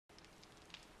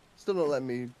Still not letting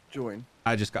me join.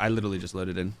 I literally just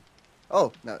loaded in.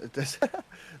 Oh, no, it does.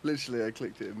 Literally, I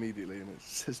clicked it immediately and it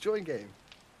says join game.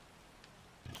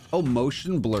 Oh,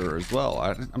 motion blur as well.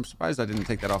 I'm surprised I didn't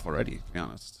take that off already, to be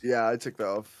honest. Yeah, I took that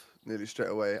off nearly straight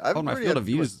away. I haven't my really field had of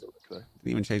too much views to look, though.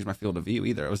 didn't even change my field of view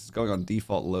either. I was just going on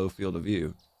default low field of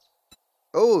view.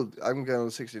 Oh, I'm going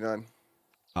on 69.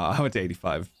 I went to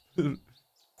 85.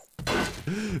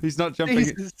 He's not jumping.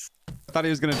 Jesus. I thought he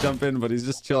was gonna jump in, but he's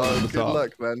just chilling on the Good top.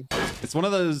 luck, man. It's one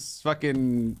of those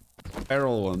fucking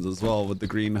feral ones as well with the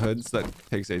green hoods that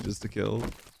takes ages to kill.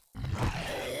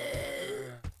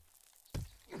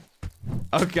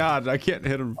 Oh god, I can't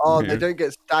hit him. Oh, from they here. don't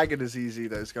get staggered as easy,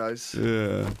 those guys.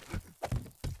 Yeah.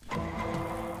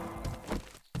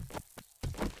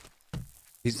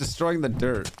 He's destroying the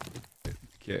dirt.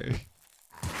 Okay.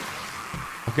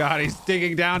 Oh god, he's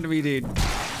digging down to me, dude.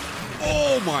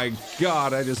 Oh my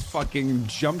god, I just fucking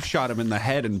jump shot him in the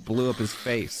head and blew up his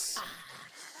face.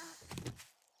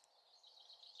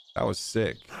 That was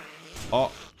sick.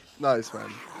 Oh. Nice,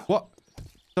 man. What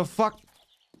the fuck?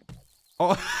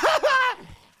 Oh.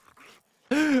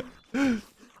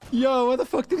 Yo, where the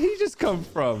fuck did he just come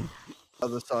from?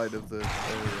 Other side of the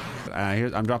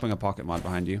area. I'm dropping a pocket mod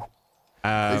behind you.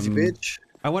 Lazy bitch.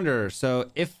 I wonder, so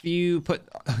if you put,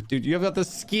 dude, you've got the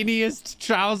skinniest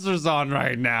trousers on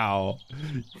right now.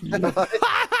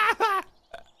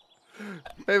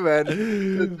 Hey, man.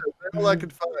 That's all I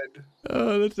could find.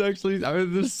 Oh, that's actually, I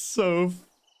mean, this is so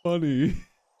funny.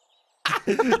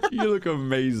 You look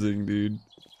amazing, dude.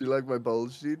 You like my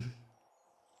bulge, dude?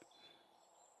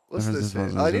 What's this?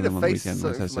 I need a face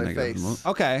something for my face.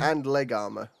 Okay. And leg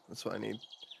armor. That's what I need.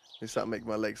 They start making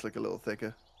my legs look a little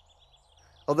thicker.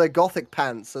 Oh, they're gothic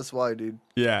pants. That's why, dude.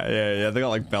 Yeah. They got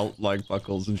like belt like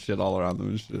buckles and shit all around them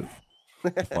and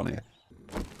shit. Funny.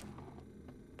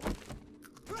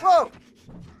 Whoa!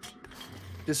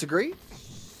 Disagree?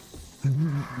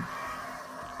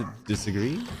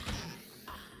 Disagree?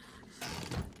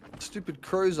 Stupid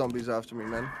crow zombies after me,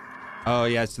 man. Oh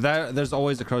yeah, so there's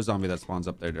always a crow zombie that spawns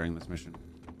up there during this mission.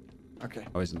 Okay.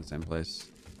 Always in the same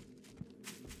place.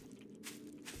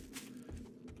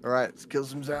 Alright, let's kill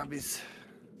some zombies.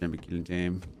 Gonna be killing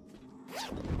time.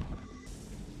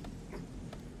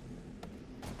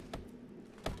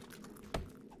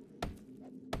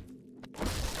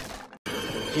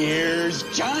 Here's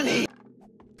Johnny.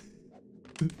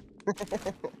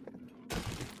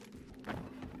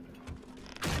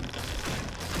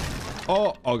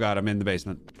 Oh god, I'm in the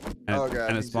basement.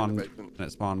 And it spawned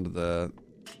the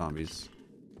zombies.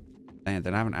 Dang it,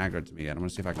 they haven't aggroed to me yet. I'm gonna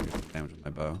see if I can get some damage with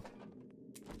my bow.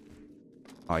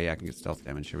 Oh yeah, I can get stealth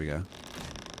damage. Here we go.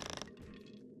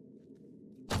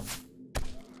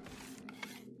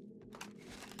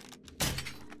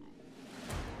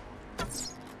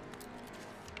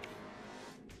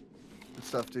 Good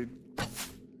stuff, dude.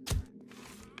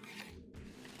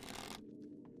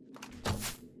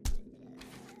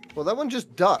 Well, that one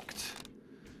just ducked.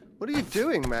 What are you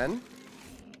doing, man?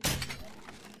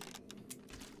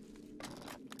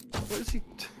 What is he?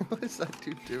 What is that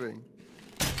dude doing?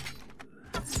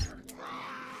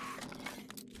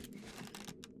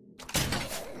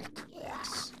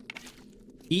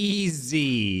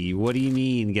 Easy. What do you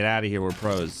mean? Get out of here. We're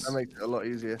pros. That makes it a lot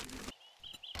easier.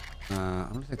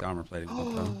 I'm gonna take the armor plating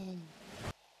off though.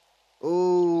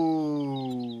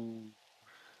 Oh.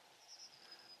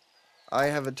 I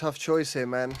have a tough choice here,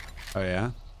 man. Oh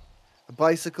yeah? A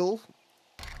bicycle,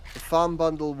 a farm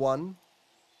bundle 1,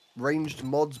 ranged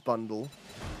mods bundle,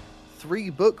 3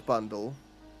 book bundle,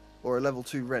 or a level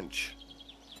 2 wrench.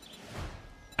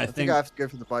 I think I have to go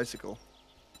for the bicycle.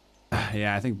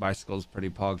 Yeah, I think bicycle is pretty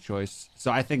pog choice.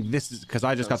 So I think this is, because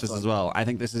I just got this as well. I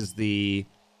think this is the,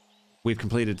 we've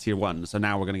completed tier 1, so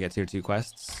now we're gonna get tier 2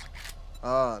 quests.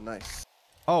 Ah, nice.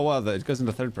 Oh well, it goes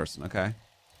into third person. Okay.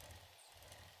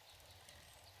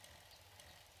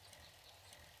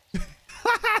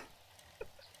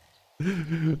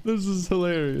 This is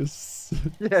hilarious.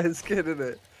 Yeah, it's good, isn't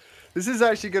it? This is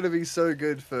actually going to be so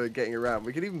good for getting around.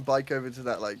 We could even bike over to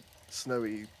that, like,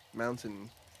 snowy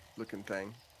mountain-looking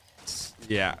thing.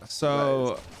 Yeah,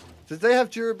 so... Did they have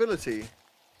durability?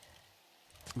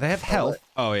 They have health.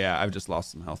 Oh, yeah, I've just lost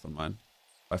some health on mine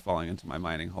by falling into my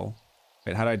mining hole.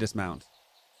 Wait, how do I dismount?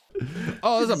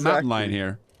 Oh, there's a mountain lion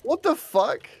here. What the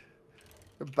fuck?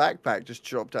 A backpack just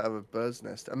dropped out of a bird's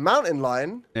nest. A mountain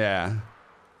lion? Yeah.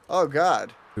 Oh,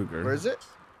 God. Cougar. Where is it?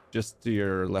 Just to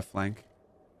your left flank.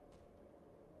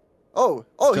 Oh,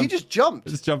 he just jumped.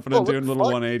 Just jumping and doing little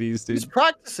 180s, dude. He's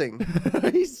practicing.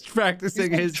 He's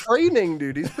practicing his training,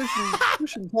 dude. He's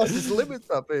pushing past his limits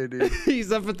up here, dude.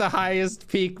 He's up at the highest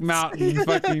peak mountain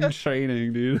fucking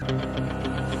training, dude.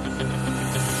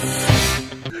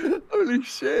 Holy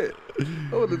shit.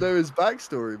 I want to know his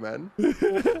backstory, man.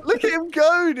 Look at him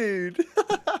go, dude.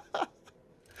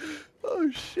 Oh,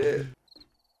 shit.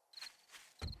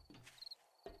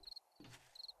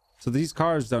 So these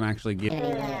cars don't actually get...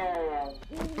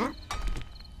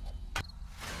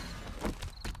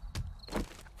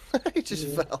 He just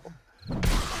fell.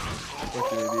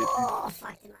 What an idiot. Oh,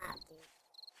 fucked him up, dude.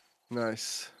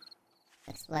 Nice.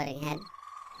 Exploding head.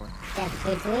 Death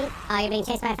food to eat. Oh, you're being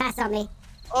chased by a fast zombie.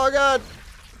 Oh, God.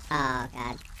 Oh,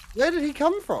 God. Where did he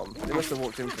come from? He must have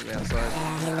walked in from the outside.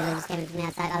 Yeah, he literally just came in from the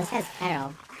outside. Oh, this guy's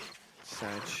feral.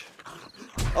 Sage.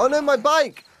 Oh, no, my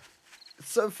bike.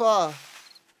 It's so far.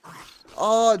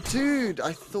 Oh, dude.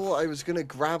 I thought I was going to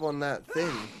grab on that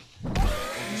thing.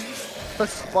 That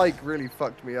spike really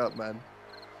fucked me up, man.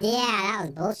 Yeah, that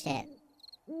was bullshit.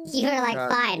 You were like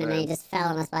fine, man. and then you just fell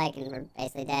on a spike and were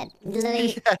basically dead.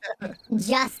 Literally,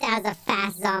 just as a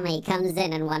fast zombie comes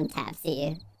in and one taps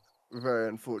you. Very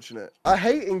unfortunate. I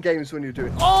hate in games when you're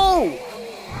doing. Oh!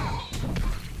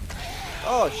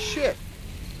 Oh shit!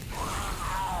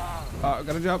 Oh,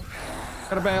 gotta jump.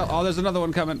 Gotta bail. Oh, there's another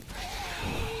one coming.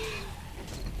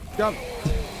 Jump.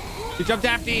 He jumped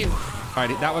after you. All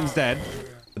right, that one's dead.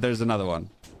 But there's another one.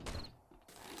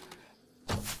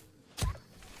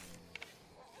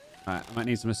 Alright, I might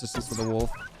need some assistance with the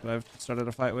wolf that I've started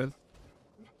a fight with.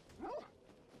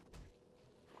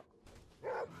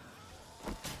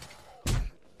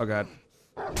 Oh god.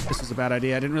 This was a bad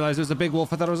idea. I didn't realize it was a big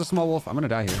wolf. I thought it was a small wolf. I'm gonna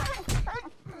die here.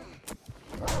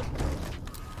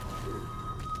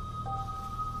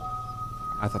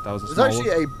 I thought that was a small wolf. There's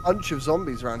actually a bunch of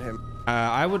zombies around him.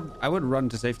 I would run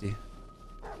to safety.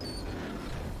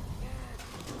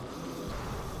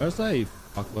 There's a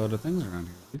fuckload of things around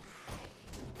here, dude.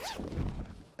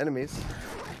 Enemies.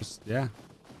 Just, yeah.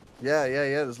 Yeah.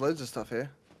 There's loads of stuff here.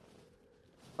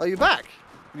 Oh, you're back.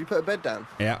 You put a bed down.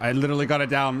 Yeah, I literally got it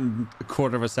down a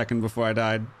quarter of a second before I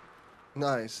died.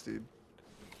 Nice, dude.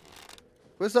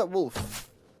 Where's that wolf?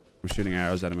 I'm shooting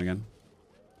arrows at him again.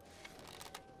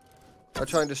 I'll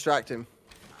try and distract him.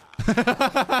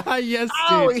 Yes,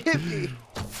 Ow, dude. he hit me.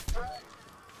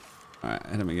 Alright,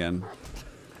 hit him again.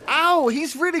 Ow,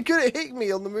 he's really good at hitting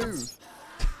me on the move.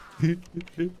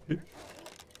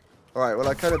 Alright, well,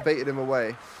 I kind of baited him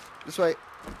away. This way.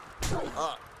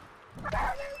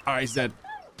 Alright, he's dead.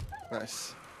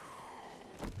 Nice.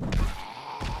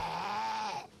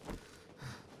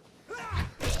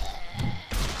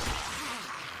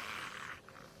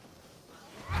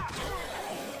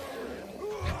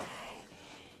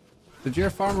 Did your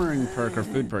farming perk or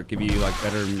food perk give you like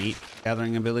better meat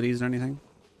gathering abilities or anything?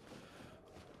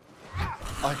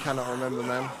 I cannot remember,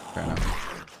 man. Fair enough.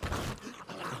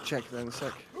 I'll check that in a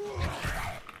sec.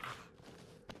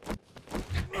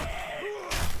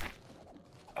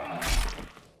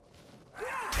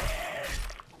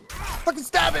 Fucking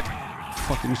stab him!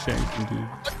 Fucking shame, dude.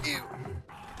 Fuck you!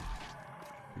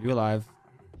 Are you alive?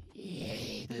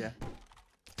 Yeah.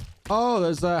 Oh,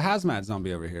 there's a hazmat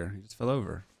zombie over here. He just fell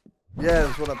over. Yeah,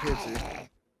 there's one up here too.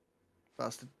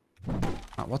 Bastard.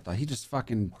 Oh, what the? He just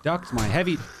fucking ducked my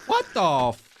heavy. What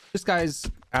the? This guy's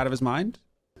out of his mind.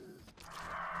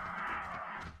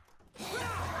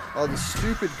 Oh, the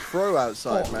stupid crow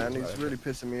outside, man. He's really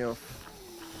pissing me off.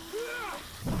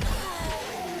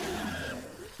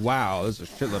 Wow, there's a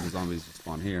shitload of zombies that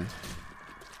spawn here.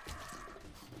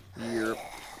 Yep.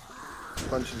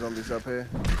 Bunch of zombies up here.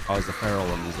 Oh, there's a feral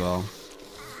one as well.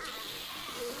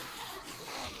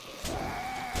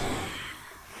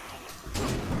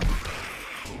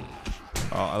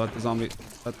 Oh, I let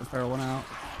the feral one out.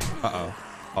 Uh-oh.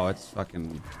 Oh, it's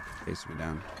fucking chasing me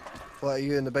down. What, are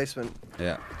you in the basement?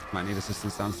 Yeah. Might need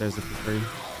assistance downstairs if you're free.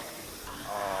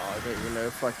 Oh, I don't even know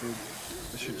if I can...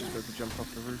 I should just be able to jump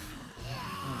off the roof.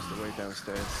 Where's the way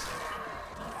downstairs?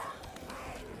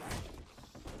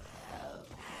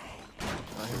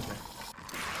 Oh, here we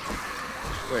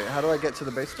go. Wait, how do I get to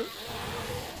the basement?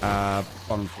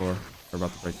 Bottom floor. We're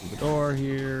about to break through the door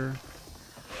here.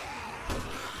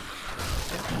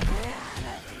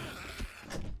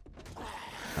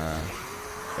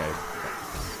 Okay.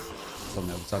 On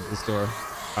the other side of this door.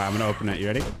 I'm gonna open it. You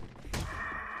ready?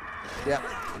 Yeah.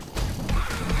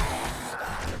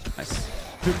 Nice.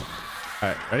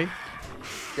 Alright, ready?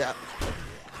 Yeah.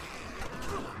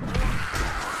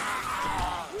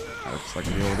 That looks like a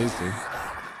deal with these two.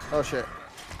 Oh shit.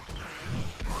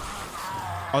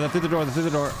 Oh, they're through the door. They're through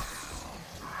the door.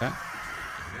 Okay.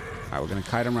 Alright, we're gonna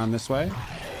kite them around this way.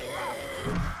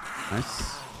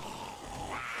 Nice.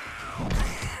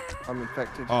 I'm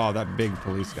infected. Oh, that big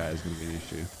police guy is gonna be an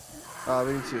issue.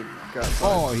 We need to go outside.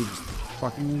 Oh, he just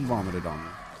fucking vomited on me.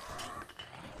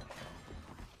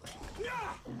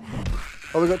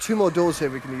 Oh, we've got 2 more doors here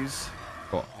we can use.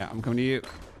 Cool. Yeah, I'm coming to you.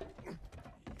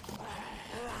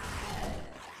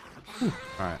 All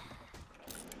right.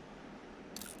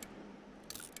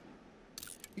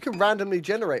 You can randomly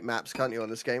generate maps, can't you, on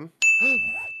this game?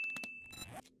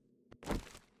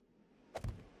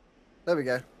 There we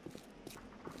go.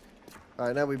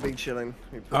 Alright, now we've been chilling.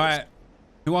 Alright.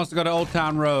 Who wants to go to Old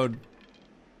Town Road?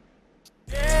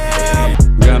 Yeah.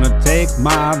 I'm gonna take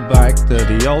my bike to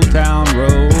the Old Town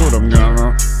Road. I'm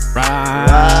gonna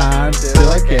ride till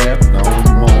I can't no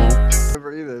more.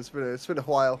 Never either. It's been a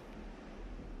while.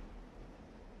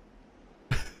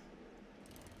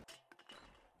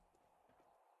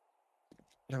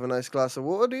 Have a nice glass of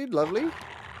water, dude. Lovely.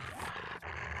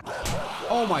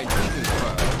 Oh my Jesus, bro.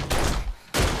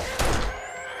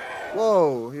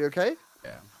 Whoa, you okay?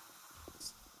 Yeah.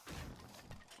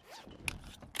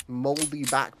 Moldy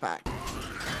backpack.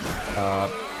 Yeah.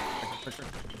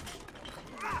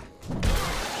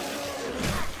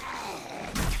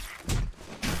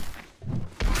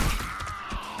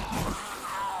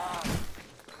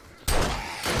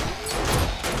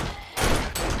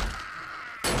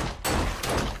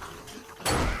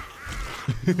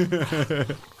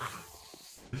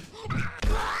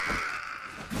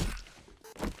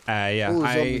 All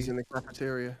the zombies in the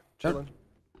cafeteria. Chilling.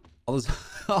 All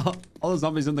the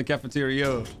zombies in the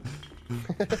cafeteria.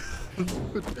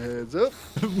 Put your hands up.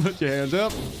 Put your hands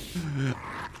up.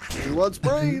 Who wants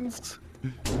brains?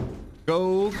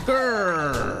 Go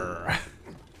grrr.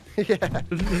 Yeah.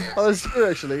 Oh, that's true,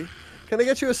 actually. Can I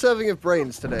get you a serving of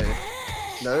brains today?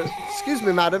 No? Excuse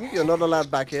me, madam. You're not allowed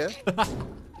back here.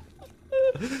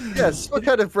 Yes, what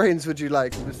kind of brains would you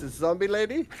like, Mrs. Zombie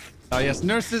Lady? Oh, yes.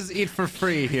 Nurses eat for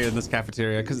free here in this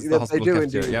cafeteria because it's the Yes, hospital they do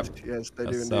cafeteria. indeed. Yep. Yes, they do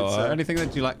indeed. So, anything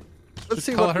that you like. Let's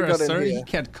see call what her we a got in sir. here. You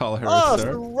can't call her Ah, a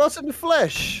sir. some rotten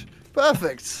flesh.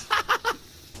 Perfect.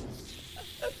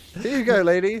 Here you go,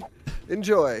 lady.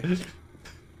 Enjoy.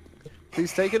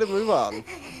 Please take it and move on.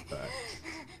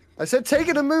 I said take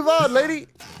it and move on, lady.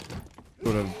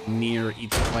 Sort of near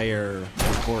each player,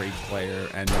 for each player,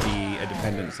 and be a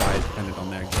dependent size dependent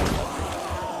on their game level.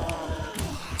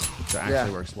 So it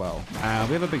actually works well. We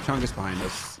have a big chungus behind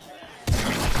us.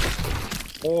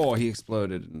 Oh, he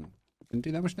exploded and didn't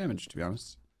do that much damage, to be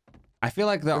honest. I feel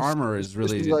like the armor is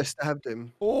really... I stabbed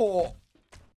him. Oh!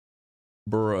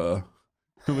 Bruh.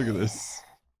 Look at this.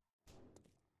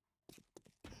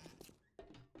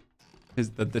 Is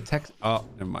the text... Oh,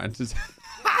 never mind. Just...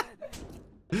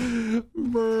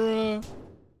 Bruh.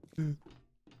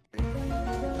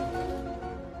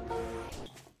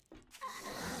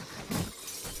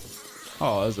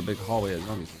 Oh, there's a big hallway of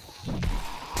zombies.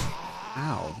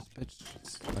 Ow, this bitch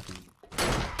is fucking...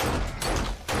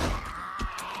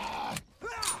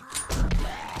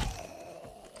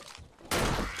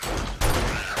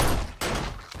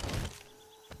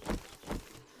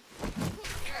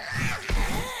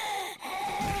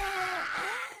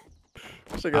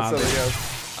 Check out something else.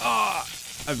 Oh,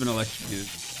 I've been electrocuted.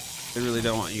 They really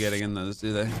don't want you getting in those,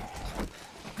 do they?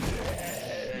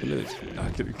 No,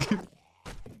 I'm kidding.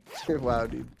 Wow,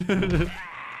 dude.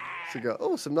 So go.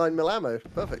 Oh, some 9mm ammo.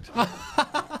 Perfect.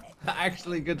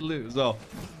 Actually, good loot as well.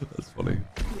 That's funny.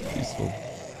 Useful.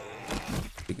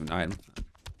 Speaking of item.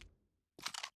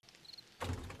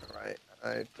 All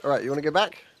right. You want to go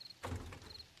back?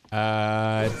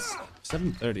 It's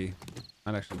 7:30.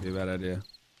 Might actually be a bad idea.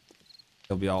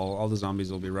 They'll be all the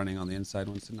zombies will be running on the inside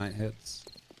once the night hits.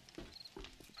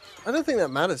 I don't think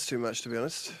that matters too much, to be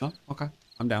honest. Oh, okay.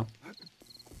 I'm down.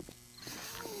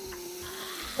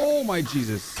 Oh my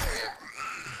Jesus.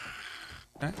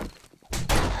 Okay.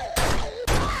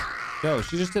 Yo,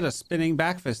 she just did a spinning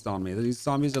back fist on me. These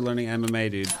zombies are learning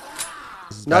MMA, dude.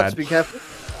 This is Nuts, bad. be careful.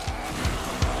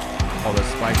 Oh, the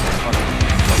spikes are fucking...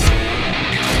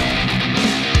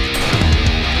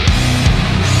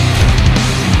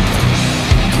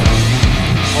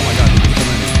 Oh my god, dude, there's so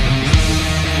many.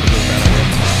 This is a bad idea.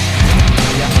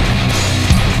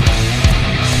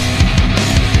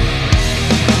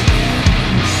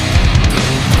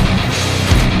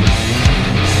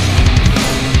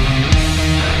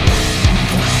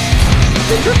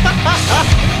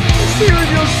 See when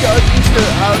your gun just go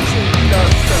absolutely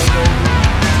nuts.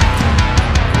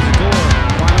 There's a door.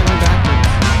 Why am I going backwards?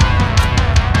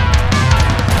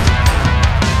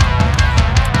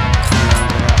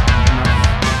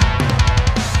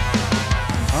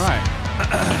 Alright.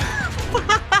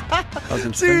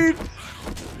 Dude,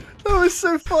 that was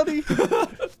so funny.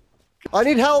 I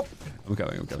need help. I'm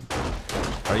coming.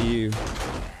 Are you...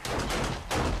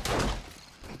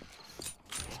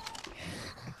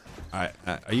 Alright,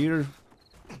 are you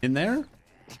in there?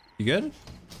 You good?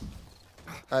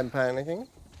 I'm panicking.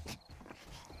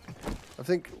 I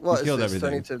think what is this? Everything.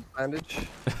 I need to bandage.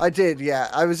 I did, yeah.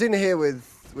 I was in here with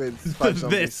 5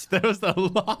 zombies. There was a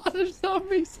lot of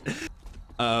zombies.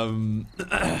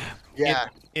 Yeah.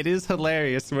 It is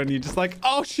hilarious when you just like,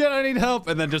 oh shit, I need help,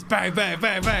 and then just bang, bang,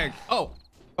 bang, bang. Oh,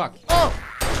 fuck. Oh.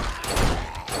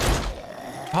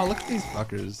 Oh, look at these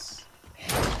fuckers.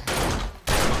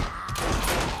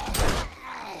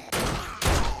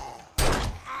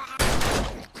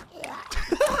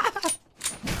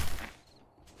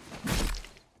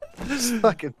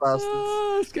 Fucking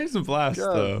bastards. This game's a blast,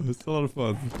 though. It's a lot of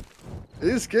fun. It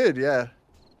is good, yeah.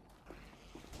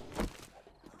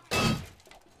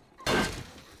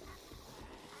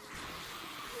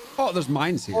 Oh, there's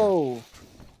mines here. Oh.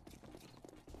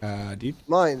 Dude.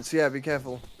 Mines, yeah, be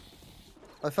careful.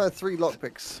 I found 3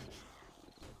 lockpicks.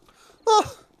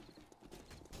 Oh!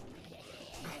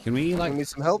 Can we, like, need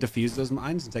some help? defuse those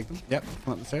mines and take them? Yep,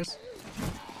 come up the stairs.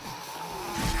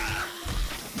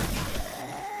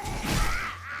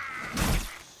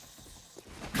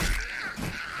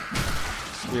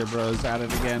 Spear Bros at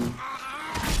it again.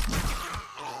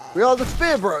 We are the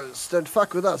Spear Bros. Don't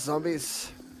fuck with us,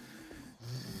 zombies.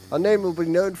 Our name will be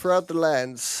known throughout the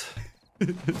lands.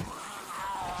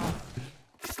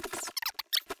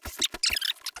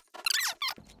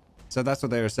 So that's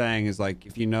what they were saying is like,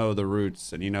 if you know the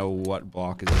routes and you know what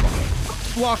block is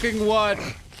blocking what.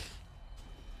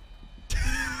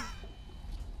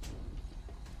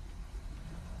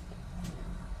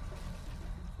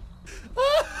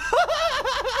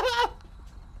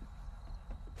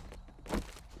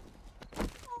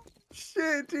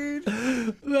 Shit, dude.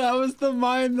 That was the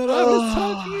mine that I was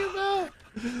talking about.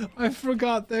 I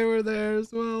forgot they were there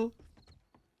as well.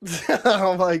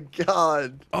 Oh my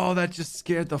god. Oh, that just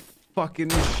scared the fucking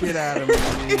shit out of me.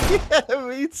 Yeah,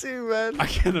 me too, man. I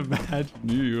can't imagine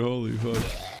you. Holy fuck.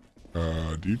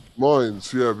 Dude.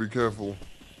 Mines, yeah, be careful.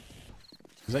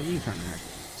 Is that you trying to hack?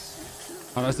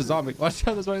 Oh, that's a zombie. Watch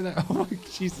out, there's one in there. Oh my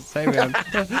Jesus, hey man.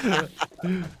 Hey,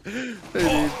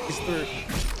 dude. He's through.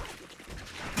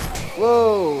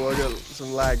 Whoa, I got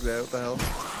some lag there. What the hell?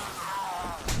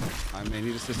 I may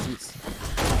need assistance.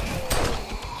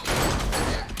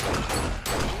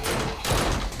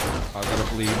 I've got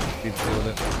to bleed. Need to deal with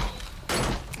it.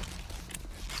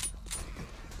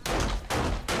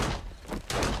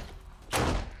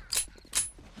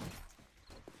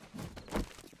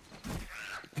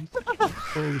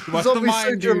 What's the mine,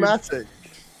 so dramatic.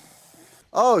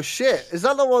 Oh shit! Is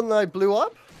that the one that I blew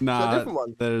up? Nah, a different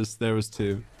one? there was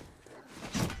 2.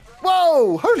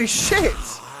 Whoa! Holy shit!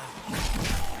 How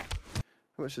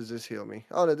much does this heal me?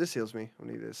 Oh no, this heals me. We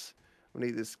need this. We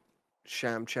need this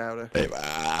sham chowder.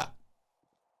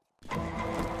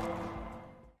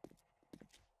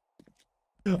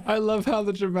 I love how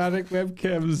the dramatic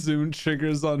webcam zoom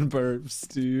triggers on burps,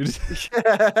 dude.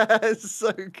 Yeah, it's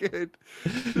so good.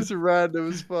 It's random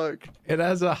as fuck. It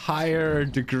has a higher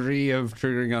degree of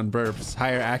triggering on burps,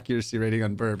 higher accuracy rating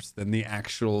on burps than the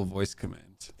actual voice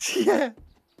command. Yeah.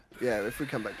 Yeah, if we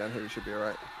come back down here, we should be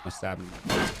alright. I'm stabbing.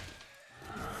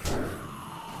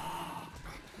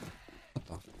 What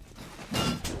the?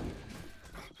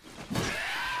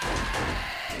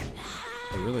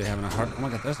 They're really having a hard. Oh my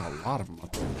god, there's a lot of them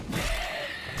up there.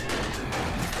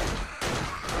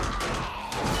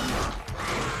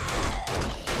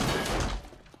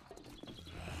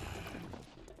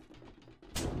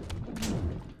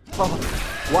 Oh,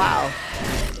 wow.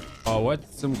 Oh, what?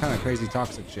 Some kind of crazy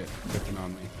toxic shit cooking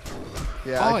on me.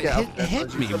 Yeah, Oh, I it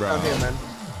hit me, bro. Here, man.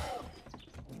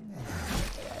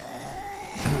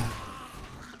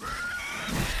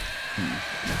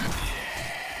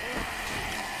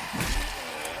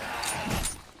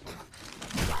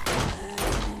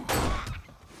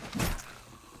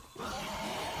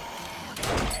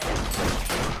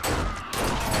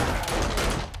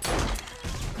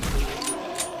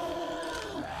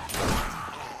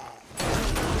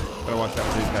 Gotta watch out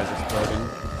for these guys exploding.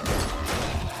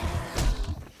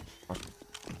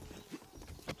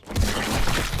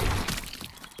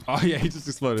 Oh yeah, he just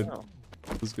exploded. Oh.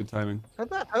 That was good timing. How'd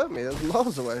that hurt me? That was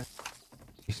miles away.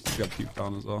 He just got puked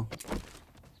on as well.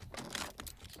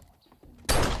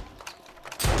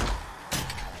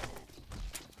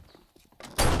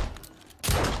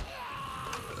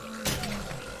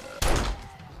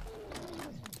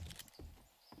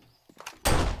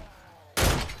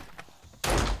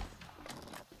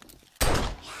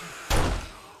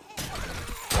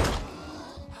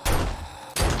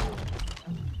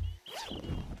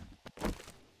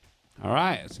 All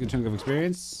right, it's a good chunk of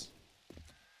experience.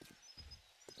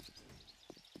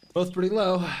 Both pretty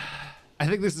low. I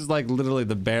think this is like literally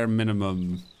the bare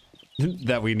minimum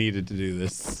that we needed to do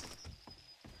this.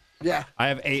 Yeah. I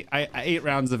have 8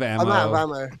 rounds of ammo. I'm out of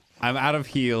ammo. I'm out of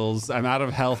heals. I'm out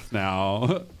of health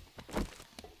now.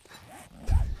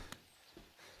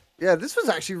 Yeah, this was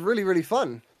actually really, really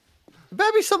fun. There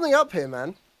better be something up here,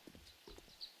 man.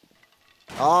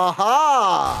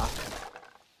 Aha!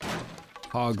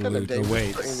 Hog loot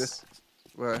awaits.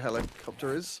 Where a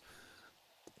helicopter is.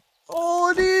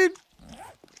 Oh, dude!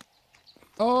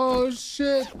 Oh,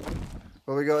 shit.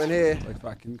 What we got in here? Like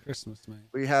fucking Christmas, mate.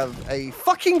 We have a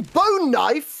fucking bone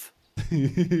knife!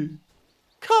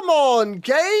 Come on,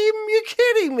 game! You're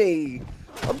kidding me!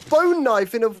 A bone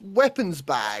knife in a weapons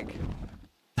bag.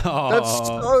 Oh. That's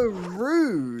so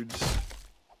rude.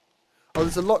 Oh,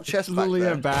 there's a locked chest back Literally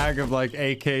there. a bag of like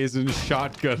AKs and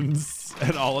shotguns,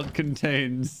 and all it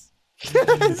contains.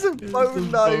 It's a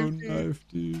bone knife,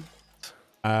 dude.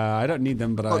 I don't need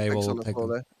them, but I will take them.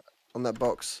 There, on that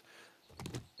box.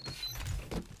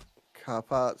 Car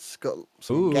parts. Got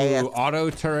some gas. Auto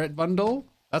turret bundle.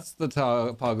 That's the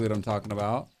pog loot I'm talking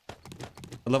about.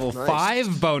 A level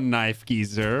 5 bone knife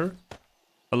geezer.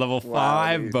 A level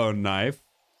 5 dude. bone knife.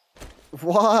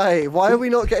 Why? Why are we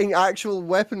not getting actual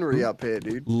weaponry up here,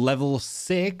 dude? Level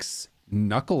 6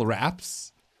 knuckle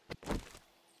wraps.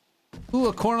 Ooh,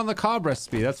 a corn on the cob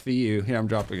recipe. That's for you. Here, I'm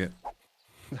dropping it.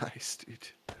 Nice, dude.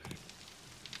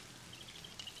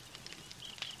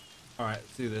 All right,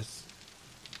 let's do this.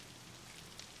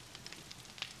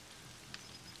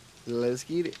 Let's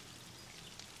get it.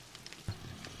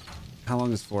 How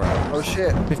long is 4 hours? Oh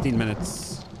shit. 15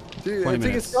 minutes. Dude, 20 I think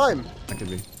minutes. it's time. That could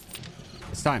be.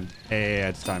 It's time. Yeah,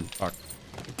 it's time. Fuck.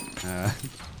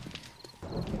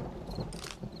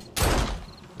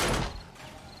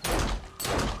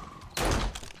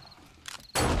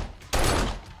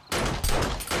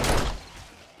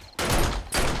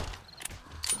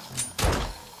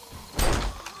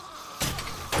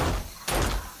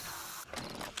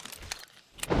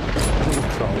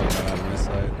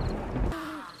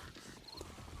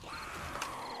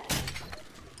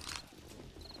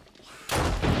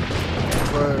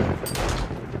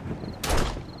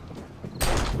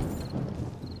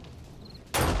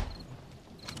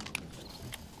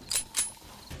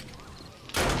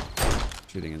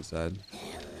 Shooting inside.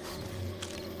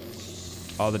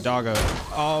 Oh, the doggo.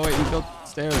 Oh, wait, you built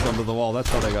stairs under the wall. That's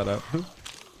how they got out.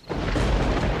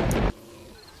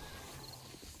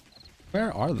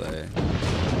 Where are they?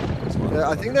 Yeah,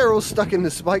 I think they're all stuck in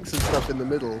the spikes and stuff in the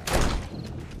middle.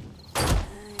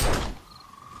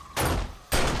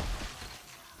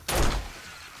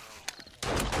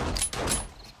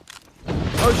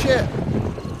 Oh shit!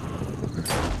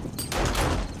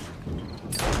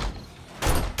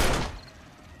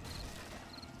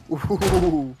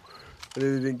 Ooh, I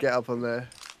didn't get up on there.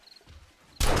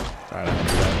 Try to do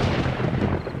that.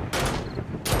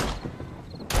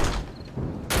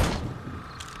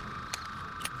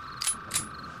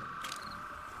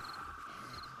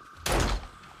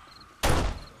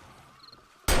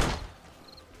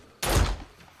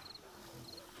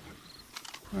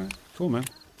 Alright, cool, man.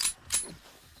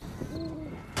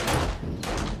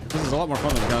 This is a lot more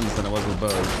fun with guns than it was with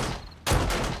bows.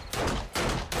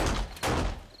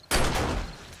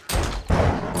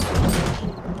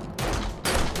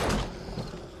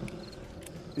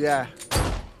 Yeah.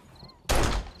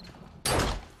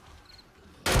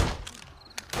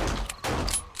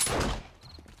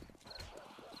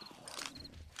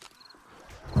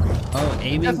 Oh,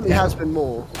 aiming Definitely has been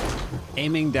more.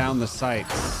 Aiming down the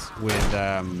sights with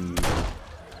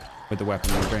the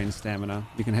weapon will drain stamina.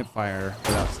 You can hip fire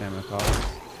without stamina cost.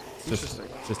 It's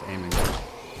just aiming.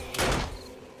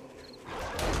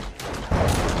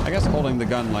 I guess holding the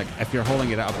gun, like if you're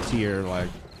holding it up to your like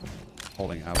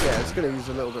holding out. Yeah, it's gonna use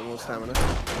a little bit more stamina.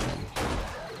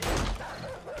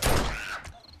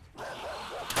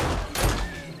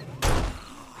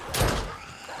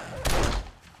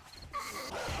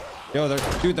 Yo,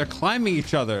 they're climbing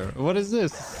each other. What is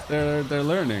this? They're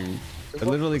learning. They're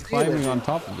literally climbing on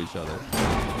top of each other.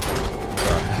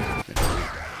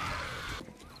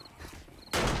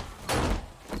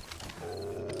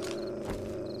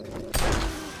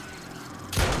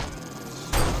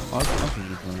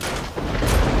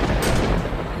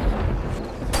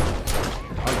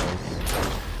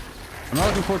 I'm not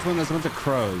looking forward to when there's a bunch of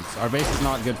crows. Our base is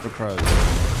not good for crows.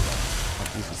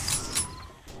 Oh, Jesus.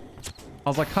 I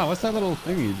was like, huh, what's that little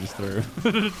thing you just threw?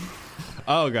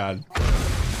 Oh, God.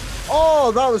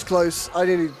 Oh, that was close. I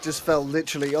nearly just fell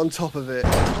literally on top of it.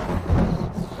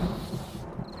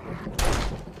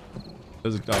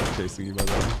 There's a dog chasing you, by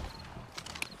the way.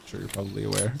 I'm sure you're probably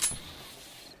aware.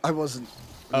 I wasn't.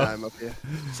 No, I'm up here.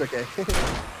 It's okay.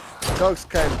 Dogs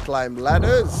can climb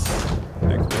ladders.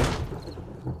 Thankfully.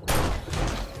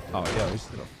 Oh yeah, we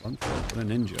still got front foot. What a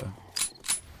ninja.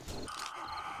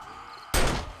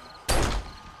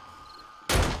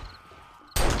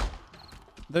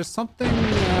 There's something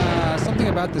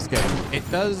about this game. It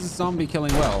does zombie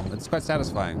killing well. It's quite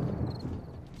satisfying.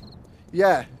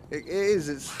 Yeah, it is.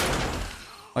 It's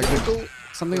like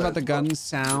something about the gun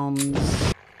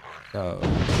sounds. Oh,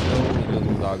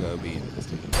 little doggo beans.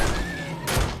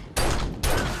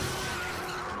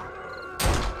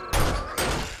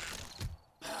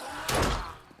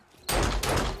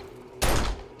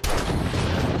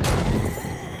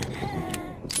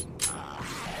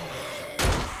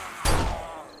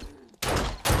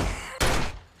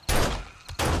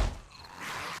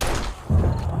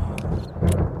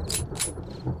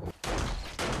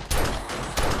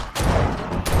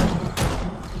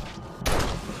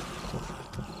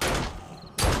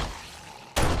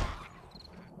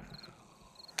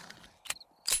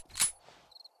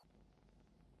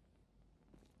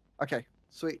 Okay,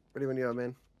 sweet. Ready when you are,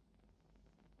 man.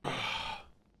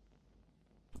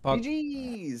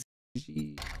 GG's.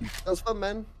 That was fun,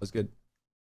 man. That was good.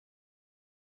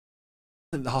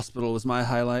 The hospital was my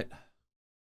highlight.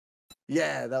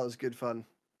 Yeah, that was good fun.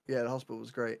 Yeah, the hospital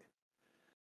was great.